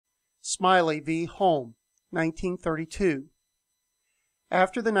Smiley v. Holm, 1932.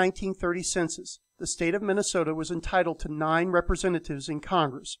 After the 1930 census, the state of Minnesota was entitled to 9 representatives in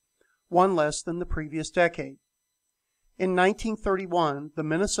Congress, one less than the previous decade. In 1931, the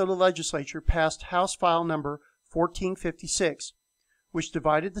Minnesota legislature passed House File Number 1456, which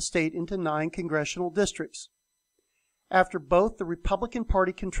divided the state into 9 congressional districts. After both the Republican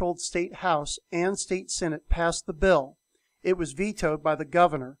Party-controlled state House and state Senate passed the bill, it was vetoed by the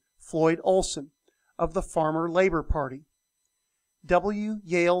governor, Floyd Olson, of the Farmer Labor Party. W.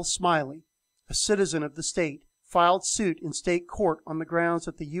 Yale Smiley, a citizen of the state, filed suit in state court on the grounds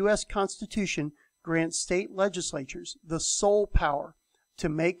that the U.S. Constitution grants state legislatures the sole power to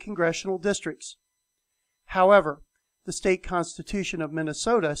make congressional districts. However, the state constitution of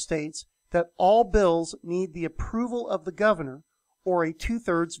Minnesota states that all bills need the approval of the governor or a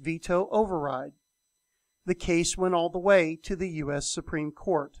 2/3 veto override. The case went all the way to the U.S. Supreme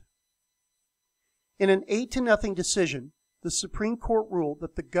Court. In an 8-0 decision, the Supreme Court ruled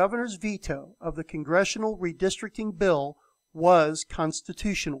that the governor's veto of the congressional redistricting bill was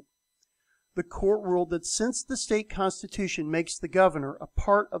constitutional. The court ruled that since the state constitution makes the governor a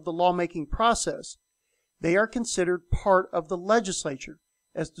part of the lawmaking process, they are considered part of the legislature,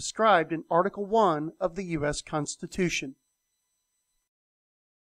 as described in Article 1 of the U.S. Constitution.